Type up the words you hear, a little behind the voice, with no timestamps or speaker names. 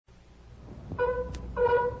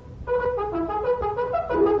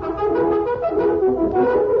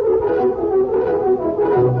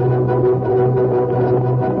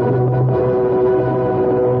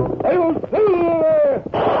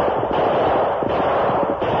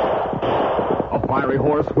fiery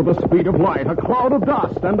horse with the speed of light, a cloud of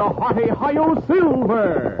dust, and a hearty hi-yo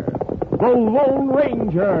silver. The Lone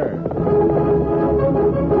Ranger.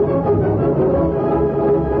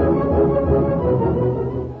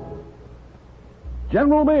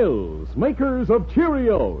 General Mills, makers of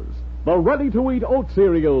Cheerios, the ready-to-eat oat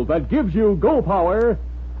cereal that gives you go power,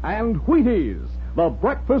 and Wheaties, the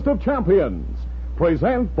breakfast of champions,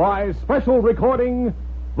 present by special recording,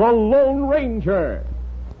 The Lone Ranger.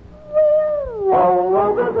 All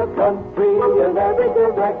over the country, in every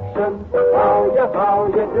direction, how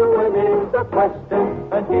you doing is the question.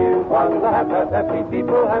 And here's what the happy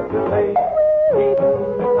people have to say.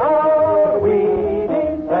 Eating our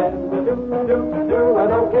Wheaties and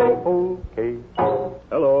doing okay.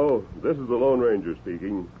 Hello, this is the Lone Ranger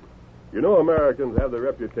speaking. You know, Americans have the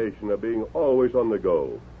reputation of being always on the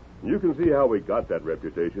go. You can see how we got that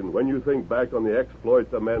reputation when you think back on the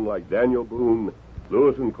exploits of men like Daniel Boone,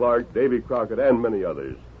 Lewis and Clark, Davy Crockett, and many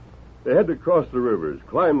others. They had to cross the rivers,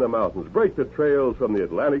 climb the mountains, break the trails from the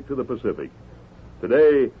Atlantic to the Pacific.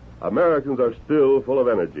 Today, Americans are still full of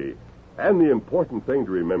energy. And the important thing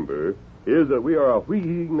to remember is that we are a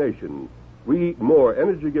wheat-eating nation. We eat more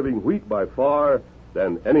energy-giving wheat by far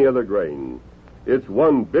than any other grain. It's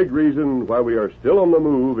one big reason why we are still on the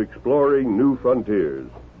move exploring new frontiers.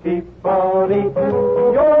 Keep on eating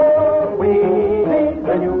your Wheaties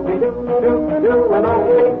and you'll be doing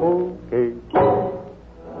okay.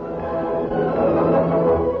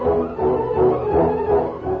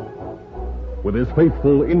 With his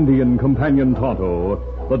faithful Indian companion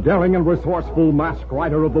Tonto, the daring and resourceful masked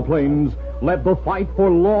rider of the plains led the fight for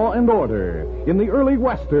law and order in the early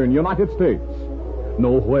western United States.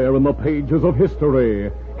 Nowhere in the pages of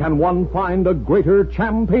history can one find a greater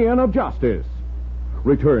champion of justice.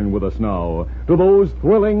 Return with us now to those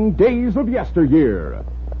thrilling days of yesteryear.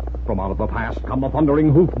 From out of the past come the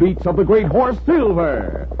thundering hoofbeats of the great horse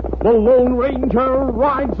Silver. The Lone Ranger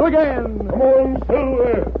rides again. Come on,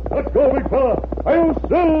 Silver. Let's go, big fella. I'm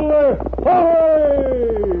Silver.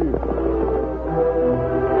 Hooray!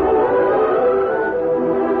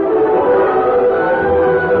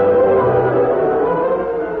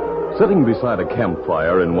 Sitting beside a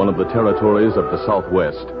campfire in one of the territories of the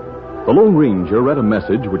Southwest, the Lone Ranger read a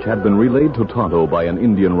message which had been relayed to Tonto by an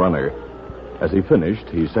Indian runner. As he finished,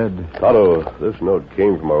 he said, Tonto, this note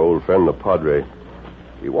came from our old friend, the Padre.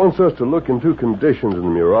 He wants us to look into conditions in the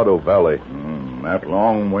Murado Valley. That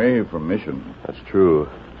long way from Mission. That's true,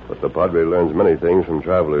 but the Padre learns many things from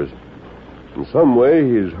travelers. In some way,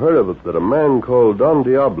 he's heard of it that a man called Don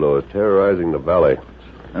Diablo is terrorizing the valley.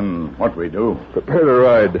 And what we do? Prepare to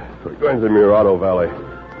ride. We're going to the Murado Valley.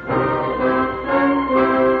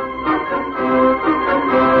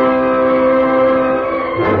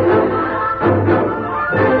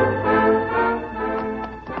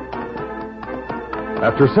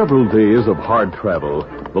 After several days of hard travel,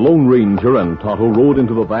 the Lone Ranger and Tonto rode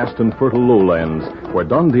into the vast and fertile lowlands where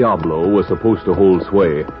Don Diablo was supposed to hold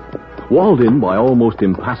sway. Walled in by almost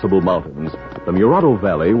impassable mountains, the Murado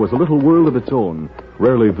Valley was a little world of its own,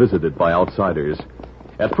 rarely visited by outsiders.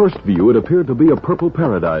 At first view, it appeared to be a purple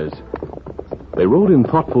paradise. They rode in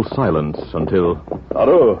thoughtful silence until...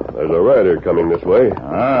 Tonto, there's a rider coming this way.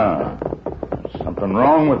 Something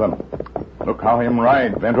wrong with him. Look how him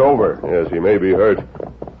ride, bent over. Yes, he may be hurt.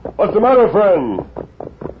 What's the matter, friend?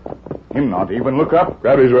 Him not even look up.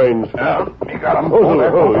 Grab his reins. He got him.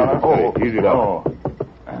 Easy now.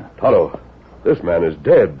 Tonto, this man is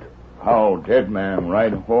dead. How dead man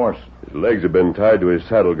ride horse? His legs have been tied to his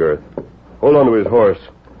saddle girth. Hold on to his horse.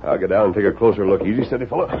 I'll get down and take a closer look. Easy, steady,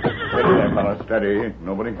 fella. Steady there, fella, steady.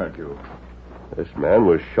 Nobody hurt you. This man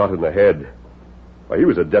was shot in the head. Why, he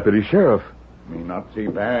was a deputy sheriff. Me not see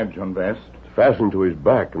badge on vest. It's fastened to his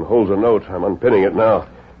back and holds a note. I'm unpinning it now.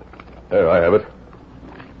 There, I have it.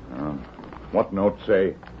 What note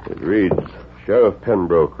say? It reads, Sheriff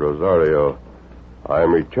Pembroke, Rosario. I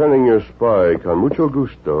am returning your spy con mucho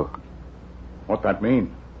gusto. What that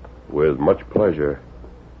mean? With much pleasure.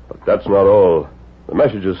 But that's not all. The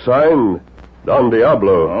message is signed Don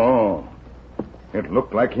Diablo. Oh. It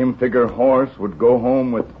looked like him figure horse would go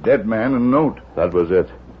home with dead man and note. That was it.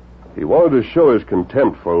 He wanted to show his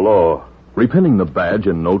contempt for law. Repinning the badge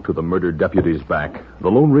and note to the murdered deputy's back, the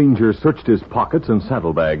Lone Ranger searched his pockets and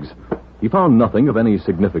saddlebags. He found nothing of any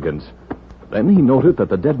significance. Then he noted that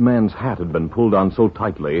the dead man's hat had been pulled on so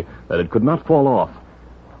tightly that it could not fall off.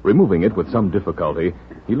 Removing it with some difficulty,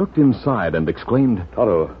 he looked inside and exclaimed,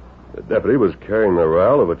 Tonto, the deputy was carrying the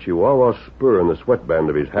rowel of a Chihuahua spur in the sweatband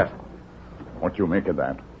of his hat. What you make of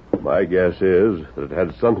that? My guess is that it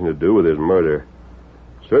had something to do with his murder.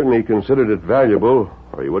 Certainly he considered it valuable,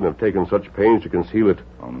 or he wouldn't have taken such pains to conceal it.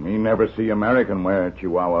 Well, me never see American wear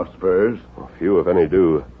Chihuahua spurs. Few, if any,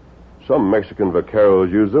 do. Some Mexican vaqueros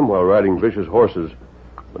use them while riding vicious horses.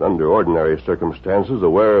 But under ordinary circumstances, the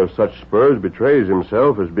wearer of such spurs betrays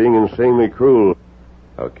himself as being insanely cruel.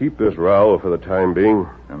 I'll keep this rowel for the time being.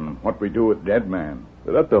 And what we do with Dead Man?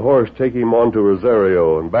 We let the horse take him on to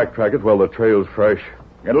Rosario and backtrack it while the trail's fresh.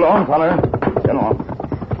 Get along, fella. Get along.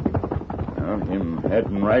 Well, him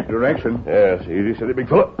heading right direction. Yes, easy, steady, big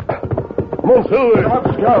fella. Come on, Silver. Come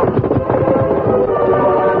on, Scout.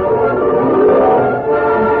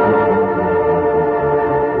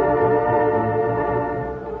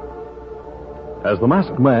 As the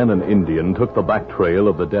masked man and Indian took the back trail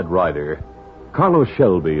of the dead rider, Carlos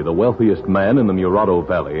Shelby, the wealthiest man in the Murado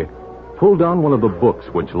Valley, pulled down one of the books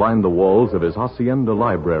which lined the walls of his hacienda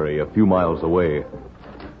library a few miles away.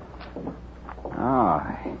 Oh,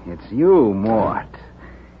 it's you, Mort.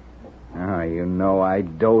 Oh, you know I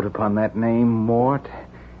dote upon that name, Mort.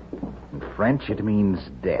 In French, it means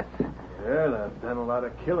death. Well, I've done a lot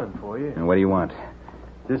of killing for you. And what do you want?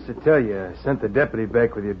 Just to tell you, I sent the deputy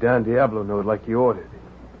back with your Don Diablo note like you ordered.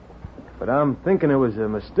 But I'm thinking it was a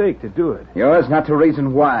mistake to do it. Yours not to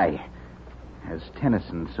reason why. As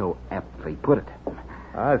Tennyson so aptly put it.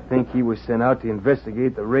 I think he was sent out to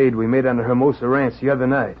investigate the raid we made on the Hermosa Ranch the other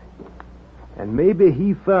night. And maybe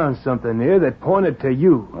he found something there that pointed to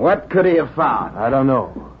you. What could he have found? I don't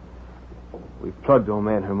know. We plugged old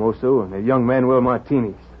man Hermoso and the young Manuel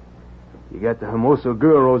Martinez. You got the Hermoso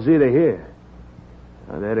girl, Rosita, here.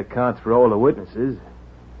 Now, that accounts for all the witnesses.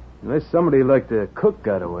 Unless somebody like the cook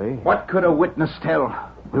got away. What could a witness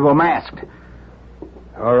tell? We were masked.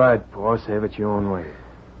 All right, boss, have it your own way.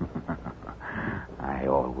 I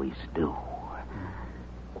always do.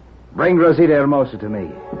 Bring Rosita Hermosa to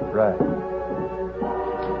me. Right.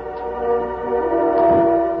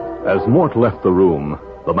 As Mort left the room,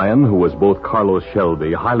 the man who was both Carlos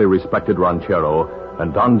Shelby, highly respected ranchero,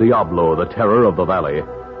 and Don Diablo, the terror of the valley,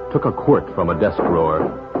 took a quirt from a desk drawer.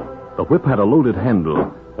 The whip had a loaded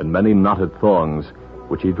handle and many knotted thongs,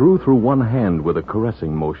 which he drew through one hand with a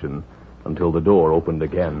caressing motion until the door opened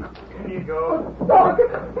again. Here you go. Oh,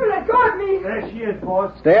 let go of me. There she is,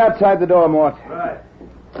 boss. Stay outside the door, Mort. Right.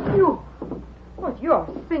 You. What, you're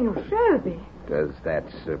Senor Shelby. Does that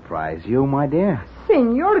surprise you, my dear?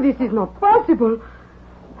 Senor, this is not possible.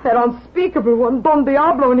 That unspeakable one, Don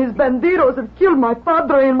Diablo and his bandidos, have killed my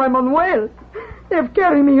padre and my Manuel. They've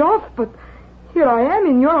carried me off, but here I am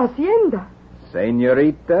in your hacienda.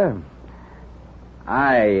 Senorita,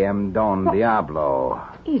 I am Don Diablo.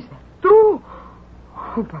 Is that true?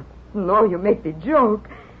 Oh, but no, you make the joke.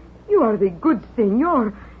 You are the good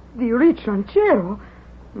senor, the rich ranchero.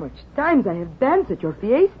 Much times I have danced at your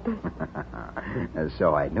fiestas.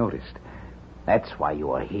 So I noticed. That's why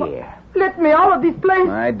you are here. Let me out of this place.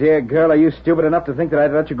 My dear girl, are you stupid enough to think that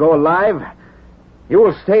I'd let you go alive? You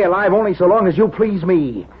will stay alive only so long as you please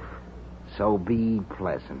me. So be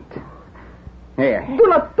pleasant. Here. Do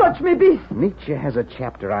not touch me, beast. Nietzsche has a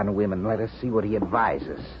chapter on women. Let us see what he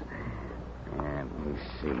advises. Let me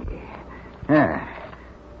see. Here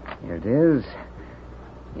it is.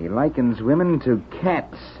 He likens women to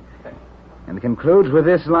cats and concludes with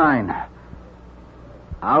this line.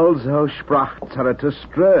 Also sprach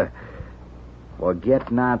Zarathustra, forget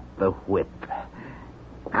not the whip.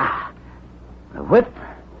 Ah, the whip.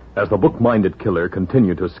 As the book-minded killer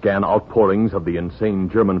continued to scan outpourings of the insane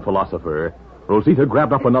German philosopher, Rosita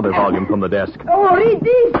grabbed up another volume from the desk. Oh, read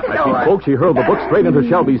this. As she spoke, she hurled the book straight into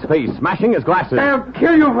Shelby's face, smashing his glasses. I'll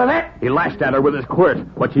kill you for that. He lashed at her with his quirt,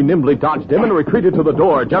 but she nimbly dodged him and retreated to the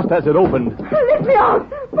door just as it opened. Let me out.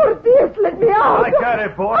 For this, let me out. I got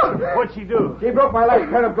it, boss. What'd she do? She broke my last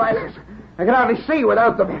pair of glasses. I can hardly see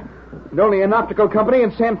without them. And only an optical company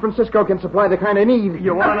in San Francisco can supply the kind I need.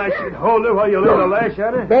 You want I should hold her while you lay the lash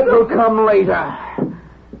at her? That will come later.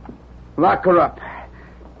 Lock her up.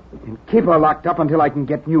 And keep her locked up until I can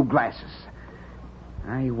get new glasses.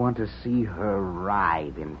 I want to see her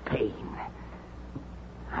writhe in pain.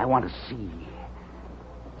 I want to see.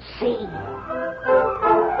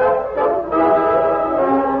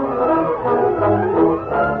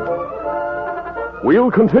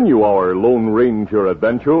 We'll continue our Lone Ranger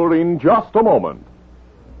adventure in just a moment.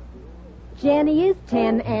 Jenny is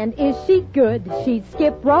 10 and is she good? She's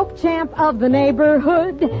skip rope champ of the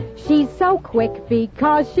neighborhood. She's so quick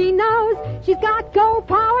because she knows she's got go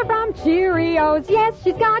power from Cheerios. Yes,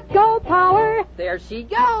 she's got go power. There she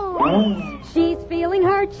goes. She's feeling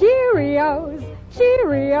her Cheerios.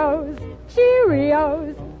 Cheerios.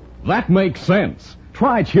 Cheerios. That makes sense.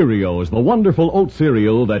 Try Cheerios, the wonderful oat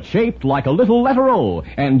cereal that's shaped like a little letter O,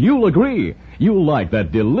 and you'll agree. You'll like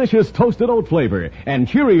that delicious toasted oat flavor, and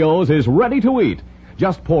Cheerios is ready to eat.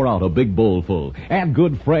 Just pour out a big bowl full, add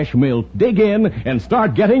good fresh milk, dig in, and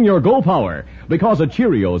start getting your Go Power. Because a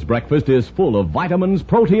Cheerios breakfast is full of vitamins,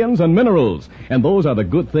 proteins, and minerals. And those are the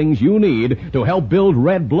good things you need to help build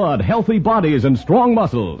red blood, healthy bodies, and strong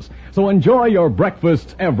muscles. So enjoy your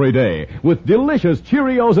breakfasts every day with delicious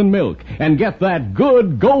Cheerios and milk, and get that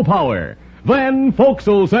good Go Power. Then folks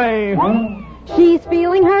will say, she's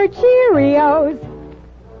feeling her Cheerios.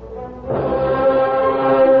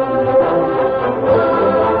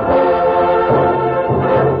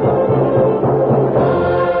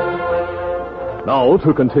 Now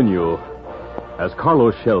to continue. As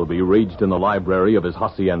Carlos Shelby raged in the library of his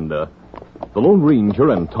hacienda, the Lone Ranger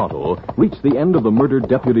and Tonto reached the end of the murdered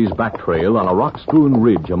deputy's back trail on a rock-strewn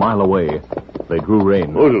ridge a mile away. They drew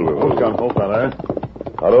rein.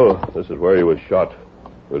 Tonto, this is where he was shot.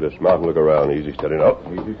 We'll dismount and look around. Easy, steady now.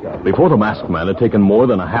 Before the masked man had taken more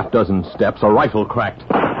than a half-dozen steps, a rifle cracked.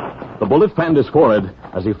 The bullet fanned his forehead.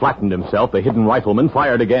 As he flattened himself, the hidden rifleman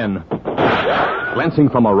fired again. Glancing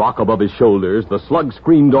from a rock above his shoulders, the slug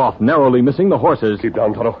screamed off, narrowly missing the horses. Keep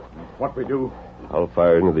down, Tonto. What we do? I'll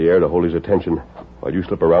fire into the air to hold his attention while you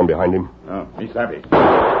slip around behind him. Oh, he's happy.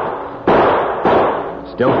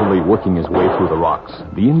 Stealthily working his way through the rocks,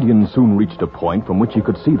 the Indian soon reached a point from which he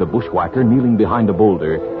could see the bushwhacker kneeling behind a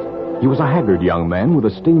boulder. He was a haggard young man with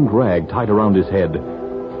a stained rag tied around his head.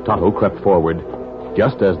 Tonto crept forward.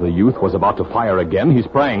 Just as the youth was about to fire again, he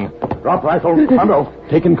sprang. Drop rifle, Tonto.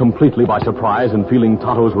 Taken completely by surprise and feeling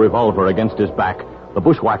Tonto's revolver against his back, the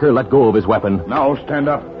bushwhacker let go of his weapon. Now stand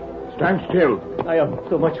up. Stand still. I am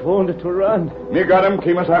too much wounded to run. Me got him,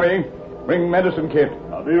 Kimasabi. Bring medicine kit.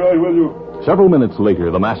 I'll be right with you. Several minutes later,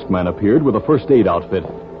 the masked man appeared with a first aid outfit.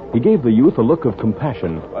 He gave the youth a look of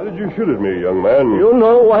compassion. Why did you shoot at me, young man? You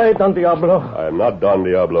know why, Don Diablo? I am not Don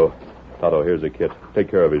Diablo. Tonto, here's a kit. Take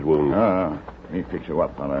care of his wound. Me fix you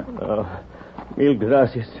up, fella. Mil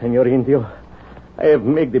gracias, Senor Indio. I have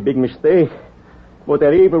made the big mistake. But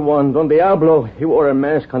that evil one, Don Diablo, he wore a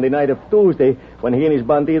mask on the night of Tuesday when he and his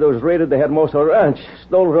bandidos raided the Hermoso Ranch,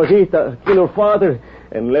 stole Rosita, killed her father,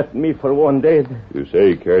 and left me for one dead. You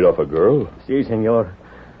say he carried off a girl? Si, senor.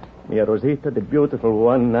 Mia Rosita, the beautiful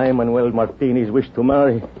one I, Manuel Martinez, wished to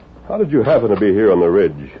marry. How did you happen to be here on the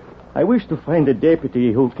ridge? I wished to find the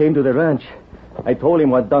deputy who came to the ranch. I told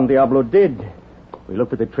him what Don Diablo did. We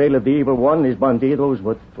looked at the trail of the evil one and his bandidos,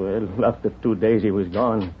 but, well, after 2 days he was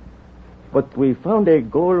gone. But we found a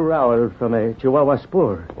gold rowel from a Chihuahua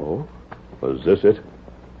spur. Oh? Was this it?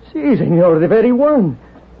 Si, senor, the very one.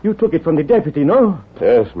 You took it from the deputy, no?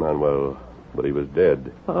 Yes, Manuel, but he was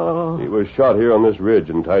dead. Oh. He was shot here on this ridge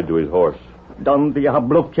and tied to his horse. Don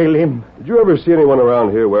Diablo killed him. Did you ever see anyone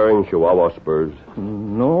around here wearing Chihuahua spurs?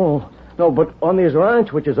 No, but on this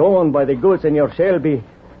ranch, which is owned by the good Senor Shelby,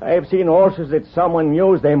 I have seen horses that someone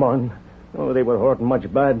used them on. Oh, they were hurting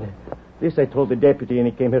much bad. This I told the deputy, and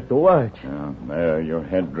he came here to watch. There, your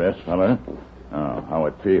headdress, fella. How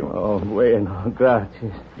it feels. Oh, bueno,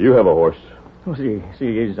 gracias. You have a horse. Oh, see,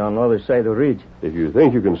 he's on the other side of the ridge. If you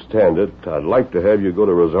think you can stand it, I'd like to have you go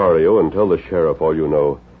to Rosario and tell the sheriff all you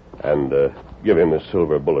know. And give him the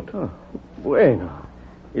silver bullet. Oh, bueno.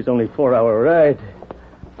 It's only 4-hour ride.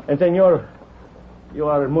 And, senor, you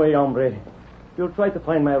are muy hombre. You'll try to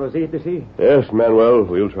find my Rosita, see? Yes, Manuel,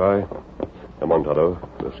 we'll try. Come on, Tonto.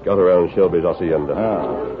 We'll scout around Shelby's hacienda.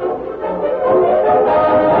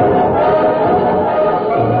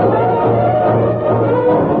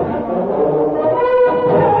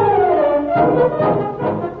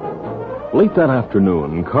 Late that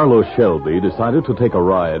afternoon, Carlos Shelby decided to take a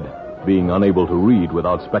ride, being unable to read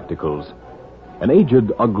without spectacles. An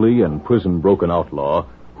aged, ugly, and prison-broken outlaw,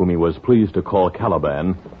 whom he was pleased to call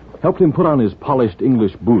Caliban, helped him put on his polished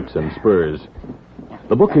English boots and spurs.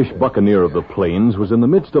 The bookish buccaneer of the plains was in the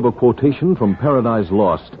midst of a quotation from Paradise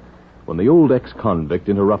Lost when the old ex-convict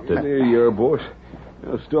interrupted. There you are, boss.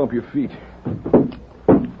 Now stomp your feet.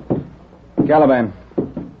 Caliban,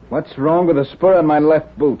 what's wrong with the spur on my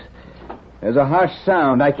left boot? There's a harsh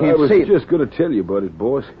sound. I can't see it. I was just going to tell you about it,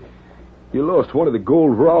 boss. You lost one of the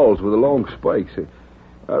gold rowels with the long spikes.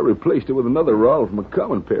 I replaced it with another rowel from a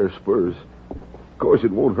common pair of spurs. Of course,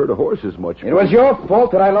 it won't hurt a horse as much. It was your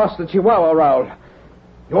fault that I lost the Chihuahua rowel.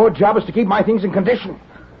 Your job is to keep my things in condition.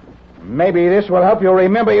 Maybe this will help you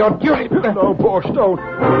remember your duty. No, boss, don't.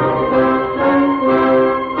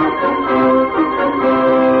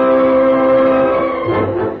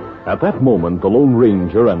 At that moment, the Lone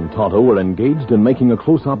Ranger and Tonto were engaged in making a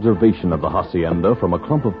close observation of the hacienda from a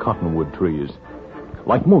clump of cottonwood trees.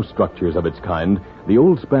 Like most structures of its kind, the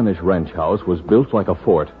old Spanish ranch house was built like a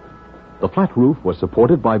fort. The flat roof was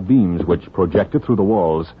supported by beams which projected through the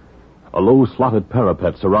walls. A low slotted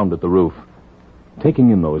parapet surrounded the roof. Taking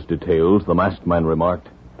in those details, the masked man remarked,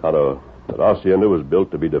 Tonto, that hacienda was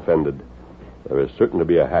built to be defended. There is certain to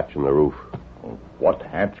be a hatch in the roof. What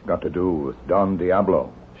hatch got to do with Don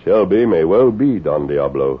Diablo? Shelby may well be Don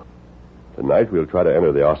Diablo. Tonight we'll try to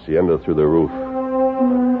enter the hacienda through the roof.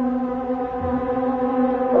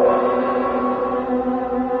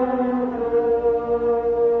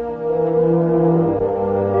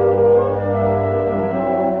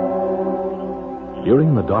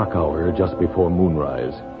 During the dark hour just before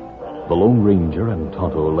moonrise, the Lone Ranger and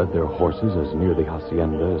Tonto led their horses as near the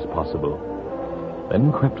hacienda as possible,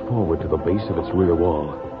 then crept forward to the base of its rear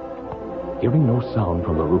wall. Hearing no sound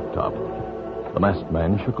from the rooftop, the masked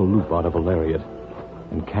man shook a loop out of a lariat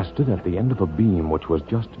and cast it at the end of a beam which was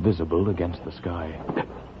just visible against the sky.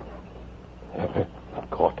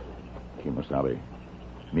 Caught. Kemosabe,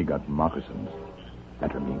 me got moccasins.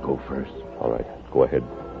 Better me go first. All right, go ahead.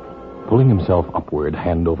 Pulling himself upward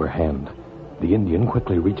hand over hand, the Indian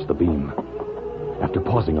quickly reached the beam. After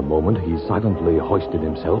pausing a moment, he silently hoisted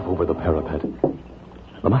himself over the parapet.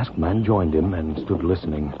 The masked man joined him and stood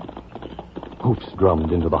listening. Hoofs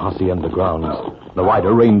drummed into the hacienda grounds. The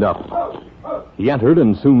rider reined up. He entered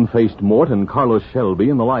and soon faced Mort and Carlos Shelby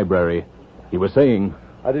in the library. He was saying,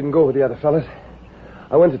 I didn't go with the other fellas.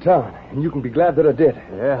 I went to town, and you can be glad that I did.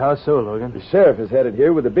 Yeah, how so, Logan? The sheriff is headed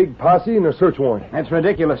here with a big posse and a search warrant. That's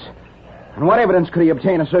ridiculous. And what evidence could he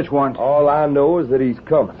obtain a search warrant? All I know is that he's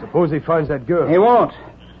coming. Suppose he finds that girl. He won't.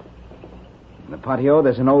 In the patio,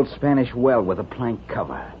 there's an old Spanish well with a plank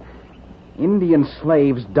cover. Indian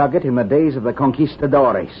slaves dug it in the days of the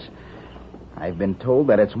conquistadores. I've been told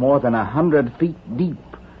that it's more than 100 feet deep,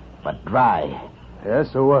 but dry. Yeah,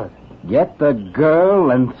 so what? Get the girl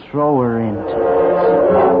and throw her into it.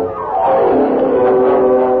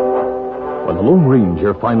 When the Lone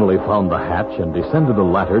Ranger finally found the hatch and descended a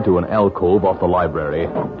ladder to an alcove off the library,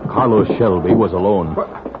 Carlos Shelby was alone.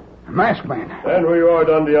 Masked man. And where you are,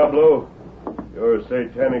 Don Diablo. Your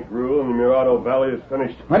satanic rule in the Murado Valley is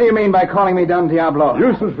finished. What do you mean by calling me Don Diablo?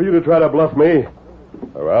 Useless for you to try to bluff me.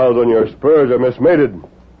 The rowels on your spurs are mismated.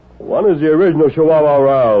 One is the original Chihuahua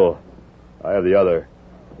rowel. I have the other.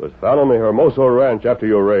 It was found on the Hermoso Ranch after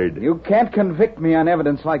your raid. You can't convict me on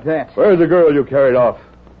evidence like that. Where's the girl you carried off?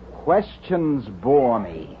 Questions bore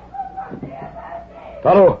me.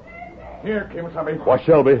 Tonto. Here, Kemosabe. Watch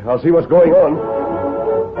Shelby. I'll see what's going on.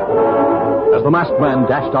 As the masked man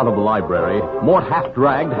dashed out of the library, Mort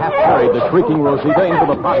half-dragged, half-carried the shrieking Rosita into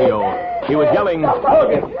the patio. He was yelling,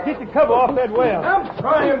 Logan, get the cover off that well. I'm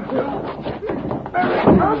trying to.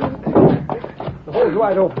 The hole's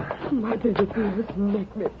wide open. Mother, the Dios,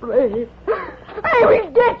 make me play. I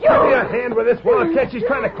will get you! Give me a hand with this one. Catch, she's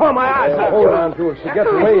trying to claw my eyes out. Hold on to her. She gets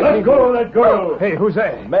away. Let go of that girl. Hey, who's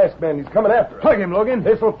that? Masked man, he's coming after her. Plug him, Logan.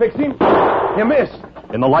 This'll fix him. You missed.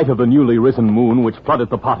 In the light of the newly risen moon which flooded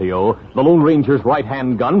the patio, the Lone Ranger's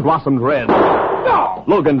right-hand gun blossomed red. No!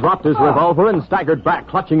 Logan dropped his revolver and staggered back,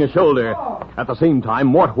 clutching his shoulder. At the same time,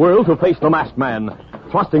 Mort whirled to face the masked man.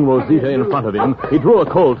 Thrusting Rosita in front of him, he drew a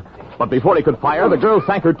Colt. But before he could fire, the girl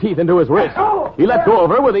sank her teeth into his wrist. He let go of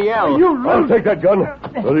her with a yell. I'll take that gun.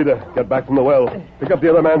 Rosita, get back from the well. Pick up the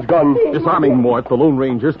other man's gun. Disarming Mort, the Lone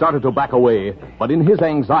Ranger started to back away. But in his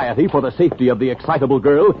anxiety for the safety of the excitable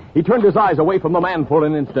girl, he turned his eyes away from the man for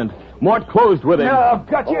an instant. Mort closed with him. I've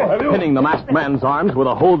got you. Pinning the masked man's arms with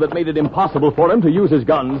a hold that made it impossible for him to use his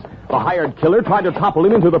guns, the hired killer tried to topple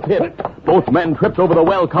him into the pit. Both men tripped over the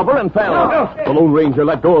well cover and fell. The Lone Ranger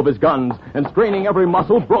let go of his guns and, straining every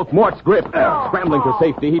muscle, broke Mort's grip. Scrambling to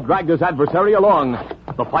safety, he dragged his adversary along.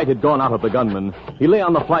 The fight had gone out of the gunman. He lay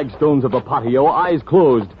on the flagstones of the patio, eyes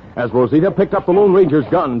closed, as Rosita picked up the Lone Ranger's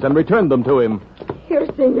guns and returned them to him. Here,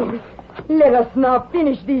 senor. Let us now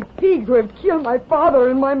finish these pigs who have killed my father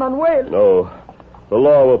and my Manuel. No. The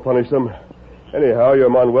law will punish them. Anyhow, your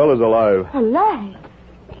Manuel is alive. Alive?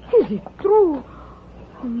 Is it true?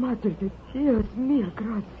 Oh, Madre de Dios, mil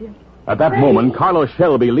gracias. At that moment, Carlos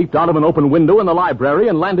Shelby leaped out of an open window in the library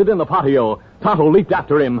and landed in the patio. Tonto leaped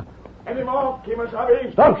after him. Get him off,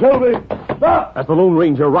 Kemosabe. Stop, Shelby! Stop! As the Lone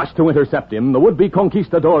Ranger rushed to intercept him, the would-be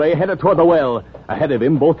conquistador headed toward the well. Ahead of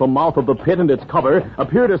him, both the mouth of the pit and its cover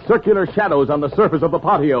appeared as circular shadows on the surface of the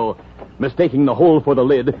patio. Mistaking the hole for the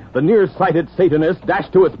lid, the near-sighted Satanist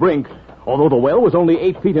dashed to its brink. Although the well was only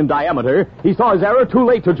 8 feet in diameter, he saw his error too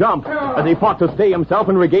late to jump. As he fought to stay himself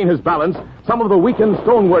and regain his balance, some of the weakened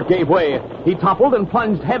stonework gave way. He toppled and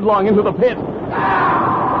plunged headlong into the pit.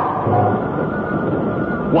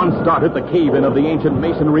 Once started, the cave-in of the ancient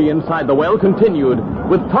masonry inside the well continued,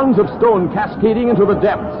 with tons of stone cascading into the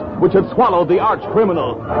depths, which had swallowed the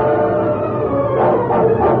arch-criminal.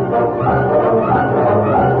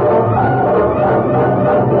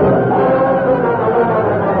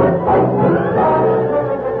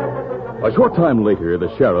 A short time later,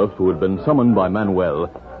 the sheriff, who had been summoned by Manuel,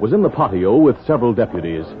 was in the patio with several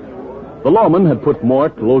deputies. The lawman had put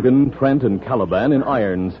Mort, Logan, Trent, and Caliban in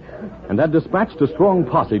irons and had dispatched a strong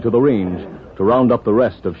posse to the range to round up the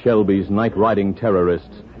rest of Shelby's night-riding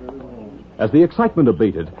terrorists. As the excitement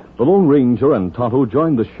abated, the Lone Ranger and Tonto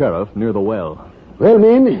joined the sheriff near the well. Well,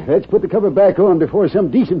 men, let's put the cover back on before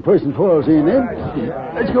some decent person falls in, eh?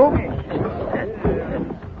 Let's go.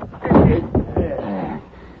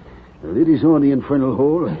 The lid is on the infernal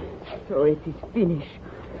hole. So it is finished.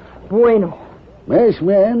 Bueno. Masked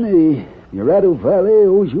man, Murado Valley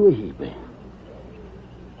owes you a heap.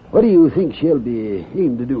 What do you think Shelby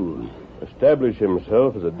aimed to do? Establish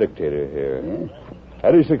himself as a dictator here. Yeah?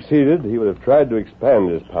 Had he succeeded, he would have tried to expand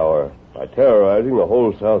his power by terrorizing the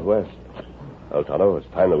whole Southwest. Well, Tonto, it's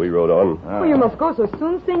time that we rode on. Oh, you must go so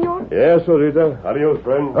soon, senor? Yes, Rosita. Adios,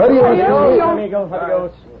 friend.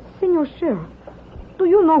 Adios. Senor Sheriff, do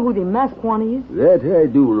you know who the masked one is? That I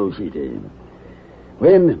do, Rosita.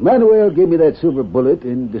 When Manuel gave me that silver bullet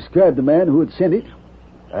and described the man who had sent it,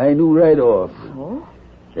 I knew right off. Oh?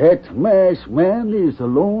 That masked man is the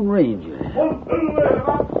Lone Ranger.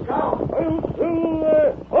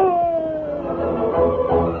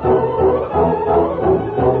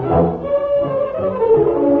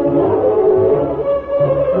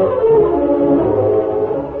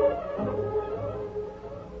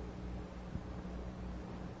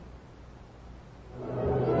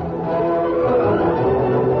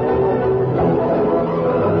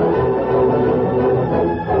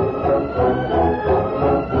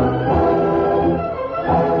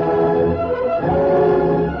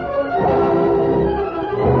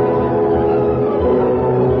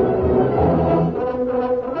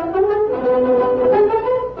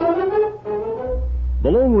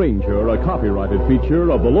 Copyrighted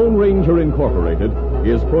feature of the Lone Ranger Incorporated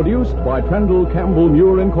is produced by Trendle Campbell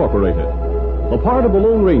Muir Incorporated. The part of the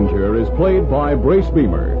Lone Ranger is played by Brace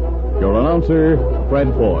Beamer. Your announcer,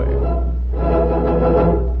 Fred Foy.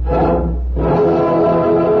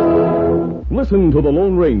 Listen to the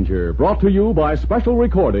Lone Ranger, brought to you by special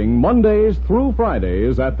recording Mondays through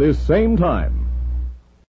Fridays at this same time.